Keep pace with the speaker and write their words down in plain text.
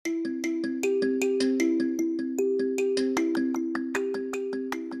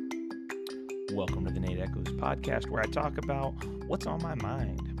podcast where I talk about what's on my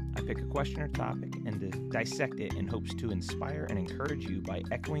mind. I pick a question or topic and dissect it in hopes to inspire and encourage you by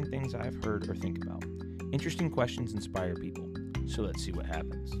echoing things I've heard or think about. Interesting questions inspire people, so let's see what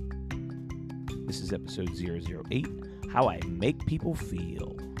happens. This is episode 008, How I Make People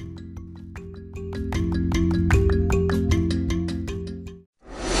Feel.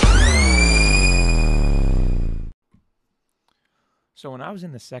 So when I was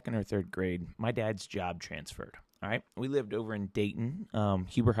in the second or third grade, my dad's job transferred. All right, we lived over in Dayton,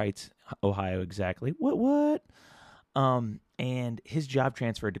 Huber Heights, Ohio, exactly. What? And his job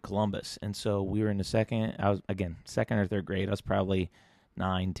transferred to Columbus, and so we were in the second or third grade. I was probably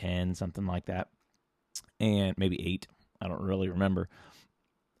 9, 10, something like that, and maybe 8. I don't really remember,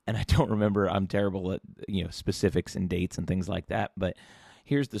 and I don't remember. I'm terrible at specifics and dates and things like that. But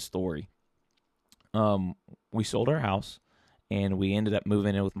here's the story. We sold our house. And we ended up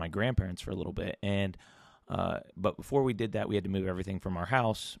moving in with my grandparents for a little bit. And but before we did that, we had to move everything from our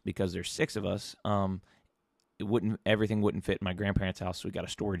house because there's 6 of us. Everything wouldn't fit in my grandparents' house, so we got a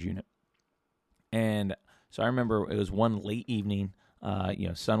storage unit. And so I remember it was one late evening.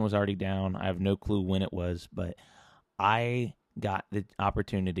 Sun was already down. I have no clue when it was, but I got the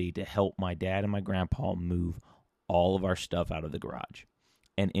opportunity to help my dad and my grandpa move all of our stuff out of the garage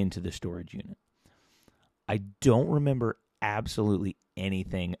and into the storage unit. I don't remember absolutely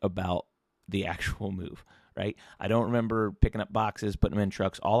anything about the actual move, right? I don't remember picking up boxes, putting them in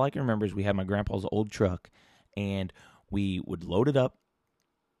trucks. All I can remember is we had my grandpa's old truck, and we would load it up.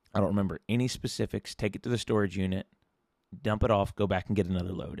 I don't remember any specifics. Take it to the storage unit, dump it off, go back and get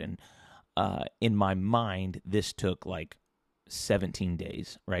another load. And in my mind, this took like 17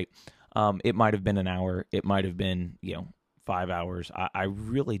 days, right? It might have been an hour. It might have been, 5 hours. I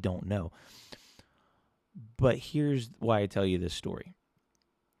really don't know. But here's why I tell you this story.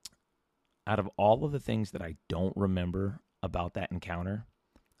 Out of all of the things that I don't remember about that encounter,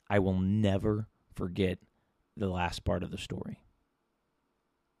 I will never forget the last part of the story.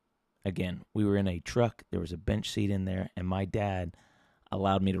 Again, we were in a truck. There was a bench seat in there, and my dad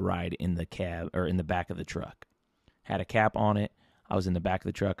allowed me to ride in the cab or in the back of the truck. Had a cap on it. I was in the back of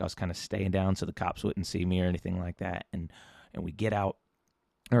the truck. I was kind of staying down so the cops wouldn't see me or anything like that. And we get out.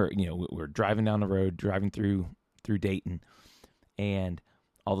 Or, we're driving down the road, driving through Dayton, and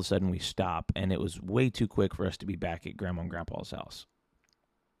all of a sudden we stop, and it was way too quick for us to be back at Grandma and Grandpa's house.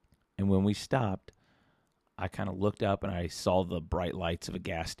 And when we stopped, I kind of looked up, and I saw the bright lights of a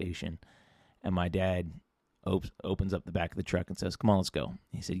gas station, and my dad opens up the back of the truck and says, "Come on, let's go."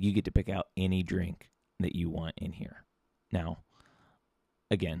 He said, "You get to pick out any drink that you want in here." Now,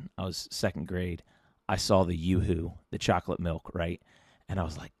 again, I was second grade. I saw the Yoo-Hoo, the chocolate milk, right? And I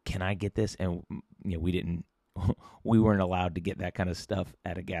was like, "Can I get this?" And we weren't allowed to get that kind of stuff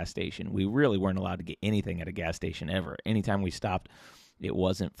at a gas station. We really weren't allowed to get anything at a gas station ever. Anytime we stopped, it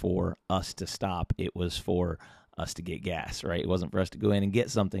wasn't for us to stop. It was for us to get gas, right? It wasn't for us to go in and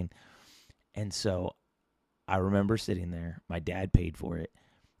get something. And so I remember sitting there. My dad paid for it.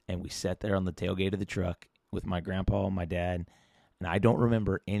 And we sat there on the tailgate of the truck with my grandpa and my dad. And I don't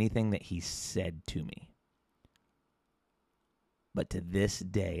remember anything that he said to me. But to this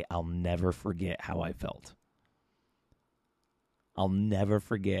day, I'll never forget how I felt. I'll never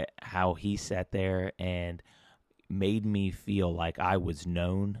forget how he sat there and made me feel like I was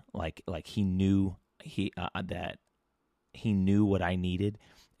known, like he knew that he knew what I needed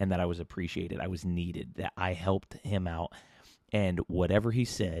and that I was appreciated. I was needed, that I helped him out. And whatever he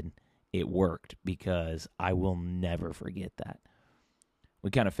said, it worked because I will never forget that. We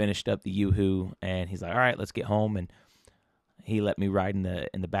kind of finished up the Yoo-Hoo, and he's like, "All right, let's get home." And he let me ride in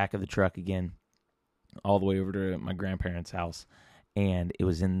the back of the truck again, all the way over to my grandparents' house. And it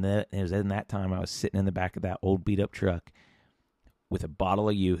was in that time I was sitting in the back of that old beat up truck with a bottle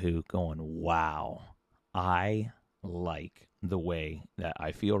of Yoo-Hoo, going, "Wow, I like the way that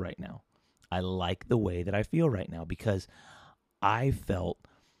I feel right now. I like the way that I feel right now because I felt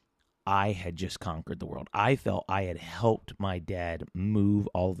I had just conquered the world. I felt I had helped my dad move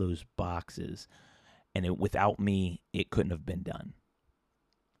all those boxes. And without me, it couldn't have been done."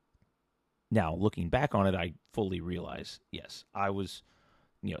 Now, looking back on it, I fully realize, yes, I was,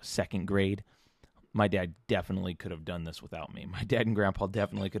 second grade. My dad definitely could have done this without me. My dad and grandpa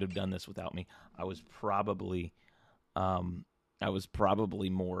definitely could have done this without me. I was probably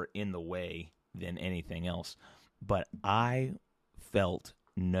more in the way than anything else. But I felt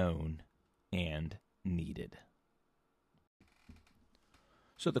known and needed.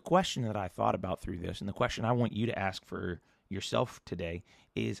 So the question that I thought about through this, and the question I want you to ask for yourself today,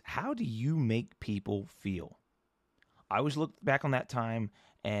 is how do you make people feel? I was looking back on that time,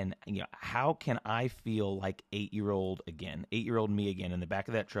 and how can I feel like 8-year-old again, 8-year-old me again in the back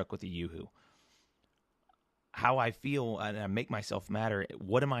of that truck with a Yoo-hoo? How I feel, and I make myself matter.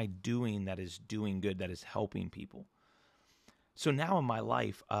 What am I doing that is doing good, that is helping people? So now in my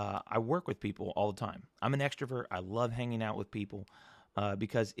life, I work with people all the time. I'm an extrovert. I love hanging out with people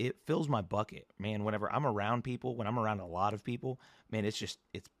because it fills my bucket. Man, whenever I'm around people, when I'm around a lot of people, man, it's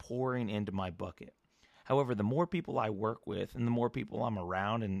pouring into my bucket. However, the more people I work with and the more people I'm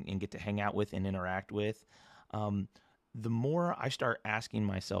around and get to hang out with and interact with, the more I start asking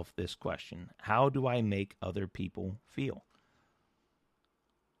myself this question: how do I make other people feel?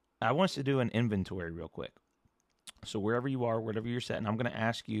 I want us to do an inventory real quick. So wherever you are, wherever you're sitting, I'm going to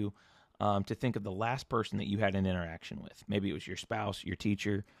ask you to think of the last person that you had an interaction with. Maybe it was your spouse, your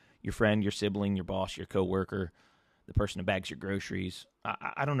teacher, your friend, your sibling, your boss, your coworker, the person who bags your groceries.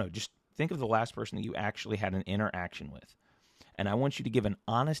 I don't know. Just think of the last person that you actually had an interaction with. And I want you to give an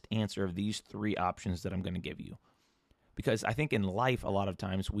honest answer of these 3 options that I'm going to give you. Because I think in life, a lot of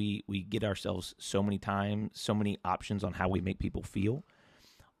times we get ourselves so many options on how we make people feel.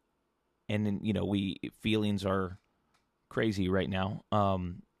 And then, feelings are crazy right now.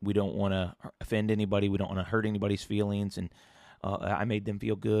 We don't want to offend anybody. We don't want to hurt anybody's feelings. And I made them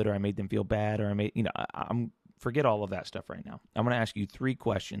feel good, or I made them feel bad, or I'm forget all of that stuff right now. I'm going to ask you 3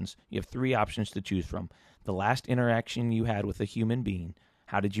 questions. You have 3 options to choose from. The last interaction you had with a human being,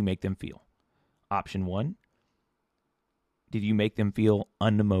 how did you make them feel? Option 1, did you make them feel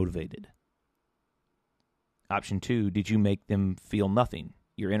unmotivated? Option 2, did you make them feel nothing?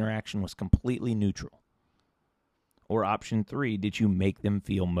 Your interaction was completely neutral. Or option 3, did you make them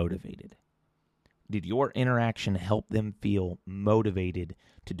feel motivated? Did your interaction help them feel motivated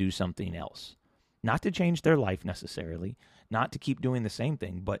to do something else? Not to change their life necessarily, not to keep doing the same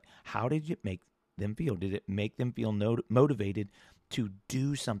thing, but how did it make them feel? Did it make them feel motivated to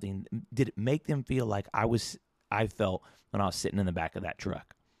do something? Did it make them feel like I felt when I was sitting in the back of that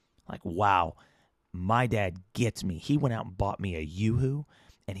truck? Like, wow, my dad gets me. He went out and bought me a Yoo-hoo,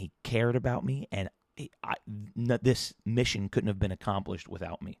 and he cared about me, and this mission couldn't have been accomplished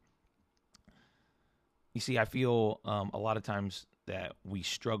without me. You see, I feel a lot of times that we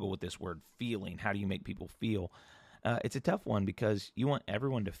struggle with this word feeling. How do you make people feel? It's a tough one because you want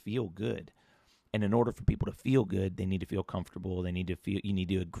everyone to feel good. And in order for people to feel good, they need to feel comfortable. They need to feel. You need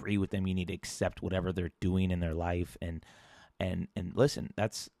to agree with them. You need to accept whatever they're doing in their life. And listen,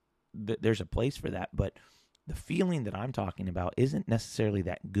 there's a place for that. But the feeling that I'm talking about isn't necessarily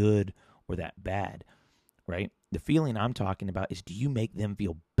that good or that bad, right? The feeling I'm talking about is, do you make them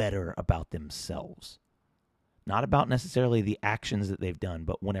feel better about themselves? Not about necessarily the actions that they've done,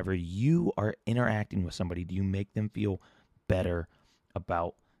 but whenever you are interacting with somebody, do you make them feel better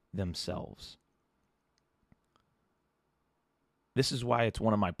about themselves? This is why it's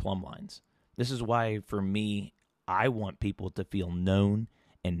one of my plumb lines. This is why, for me, I want people to feel known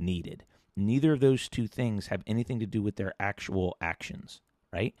and needed. Neither of those 2 things have anything to do with their actual actions,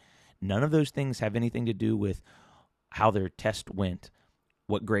 right? None of those things have anything to do with how their test went,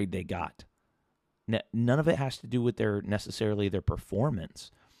 what grade they got. None of it has to do with necessarily their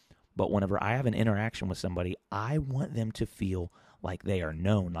performance. But whenever I have an interaction with somebody, I want them to feel like they are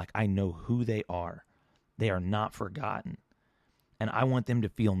known, like I know who they are. They are not forgotten. And I want them to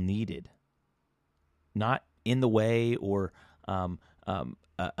feel needed, not in the way or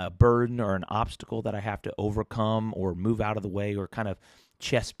a burden or an obstacle that I have to overcome or move out of the way or kind of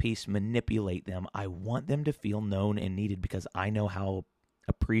chess piece manipulate them. I want them to feel known and needed because I know how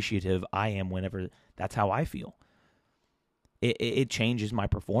appreciative I am whenever that's how I feel. It changes my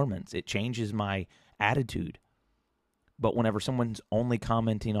performance. It changes my attitude. But whenever someone's only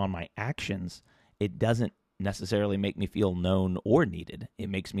commenting on my actions, it doesn't necessarily make me feel known or needed. It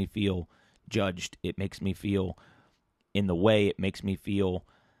makes me feel judged. It makes me feel in the way. It makes me feel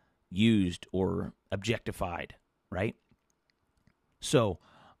used or objectified, right? So,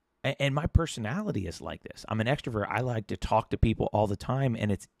 and my personality is like this. I'm an extrovert. I like to talk to people all the time,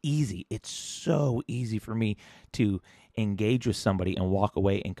 and it's easy. It's so easy for me to engage with somebody and walk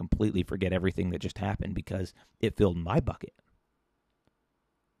away and completely forget everything that just happened because it filled my bucket.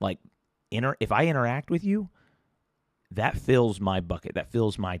 Like, if I interact with you, that fills my bucket. That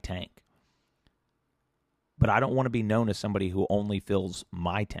fills my tank. But I don't want to be known as somebody who only fills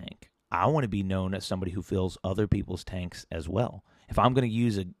my tank. I want to be known as somebody who fills other people's tanks as well. If I'm going to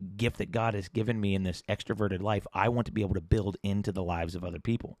use a gift that God has given me in this extroverted life, I want to be able to build into the lives of other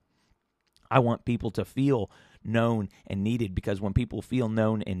people. I want people to feel known and needed because when people feel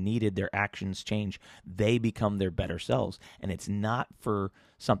known and needed, their actions change. They become their better selves. And it's not for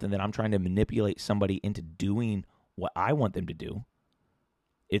something that I'm trying to manipulate somebody into doing what I want them to do.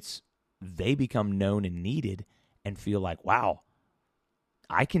 It's they become known and needed and feel like, wow,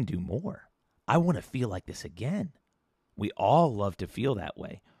 I can do more. I want to feel like this again. We all love to feel that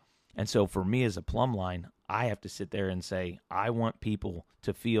way. And so for me as a plumb line, I have to sit there and say, I want people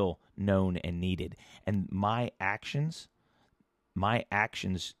to feel known and needed. And my actions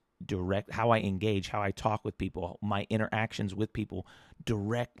direct how I engage, how I talk with people, my interactions with people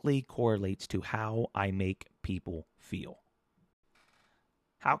directly correlates to how I make people feel.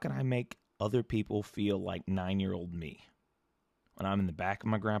 How can I make other people feel like 9-year-old me when I'm in the back of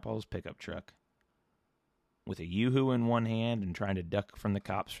my grandpa's pickup truck with a Yoo-hoo in one hand and trying to duck from the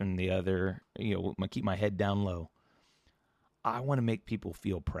cops from the other, keep my head down low? I want to make people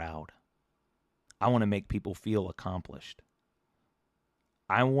feel proud. I want to make people feel accomplished.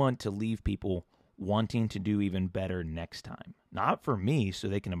 I want to leave people wanting to do even better next time. Not for me so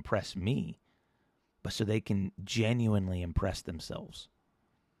they can impress me, but so they can genuinely impress themselves.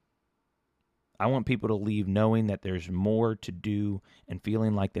 I want people to leave knowing that there's more to do and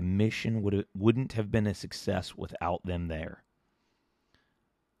feeling like the mission wouldn't have been a success without them there.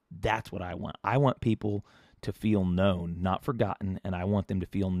 That's what I want. I want people to feel known, not forgotten, and I want them to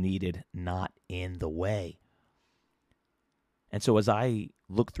feel needed, not in the way. And so as I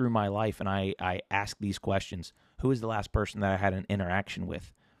look through my life and I ask these questions, who is the last person that I had an interaction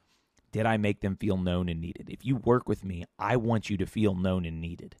with? Did I make them feel known and needed? If you work with me, I want you to feel known and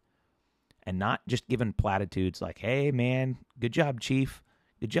needed. And not just giving platitudes like, hey, man, good job, Chief.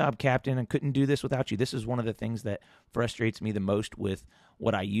 Good job, Captain. I couldn't do this without you. This is one of the things that frustrates me the most with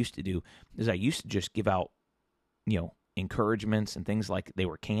what I used to do, is I used to just give out, encouragements and things like they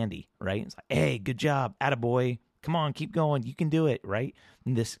were candy, right? It's like, hey, good job, attaboy. Come on, keep going. You can do it, right?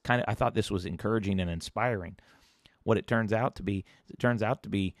 And I thought this was encouraging and inspiring. What it turns out to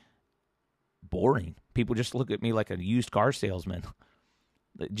be boring. People just look at me like a used car salesman,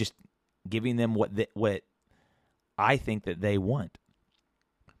 just giving them what I think that they want.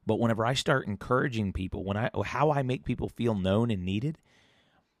 But whenever I start encouraging people, how I make people feel known and needed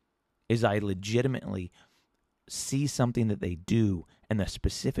is I legitimately see something that they do and the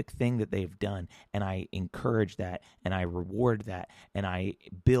specific thing that they've done, and I encourage that and I reward that and I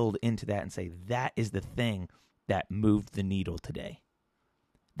build into that and say, that is the thing that moved the needle today.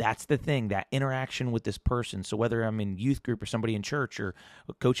 That's the thing, that interaction with this person. So whether I'm in youth group or somebody in church or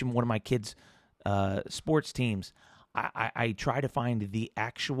coaching one of my kids' sports teams, I try to find the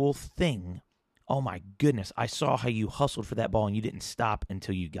actual thing. Oh my goodness, I saw how you hustled for that ball and you didn't stop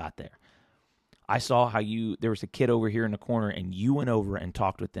until you got there. I saw how there was a kid over here in the corner and you went over and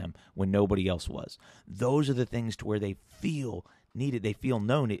talked with them when nobody else was. Those are the things to where they feel needed. They feel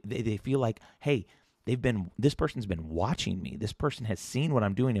known. They feel like, hey, this person's been watching me. This person has seen what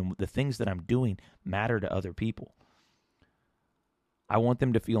I'm doing, and the things that I'm doing matter to other people. I want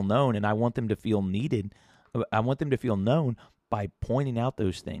them to feel known, and I want them to feel needed. I want them to feel known by pointing out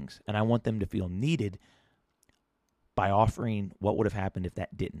those things, and I want them to feel needed by offering what would have happened if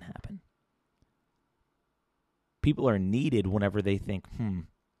that didn't happen. People are needed whenever they think,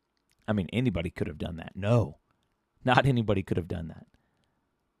 anybody could have done that. No, not anybody could have done that.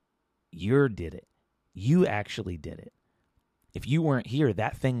 You did it. You actually did it. If you weren't here,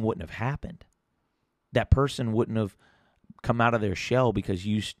 that thing wouldn't have happened. That person wouldn't have come out of their shell because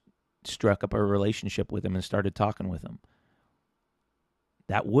you struck up a relationship with them and started talking with them.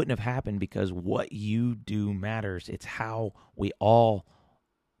 That wouldn't have happened because what you do matters. It's how we all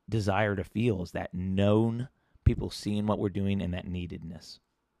desire to feel, is that known, people seeing what we're doing, and that neededness.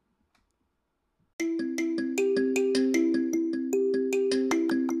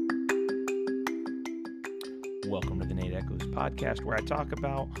 Welcome to the Nate Echoes podcast, where I talk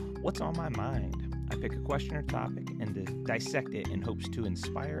about what's on my mind. I pick a question or topic and dissect it in hopes to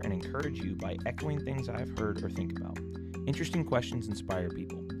inspire and encourage you by echoing things I've heard or think about. Interesting questions inspire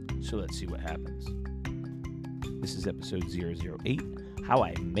people, so let's see what happens. This is episode 008, How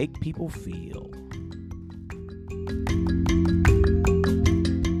I Make People Feel.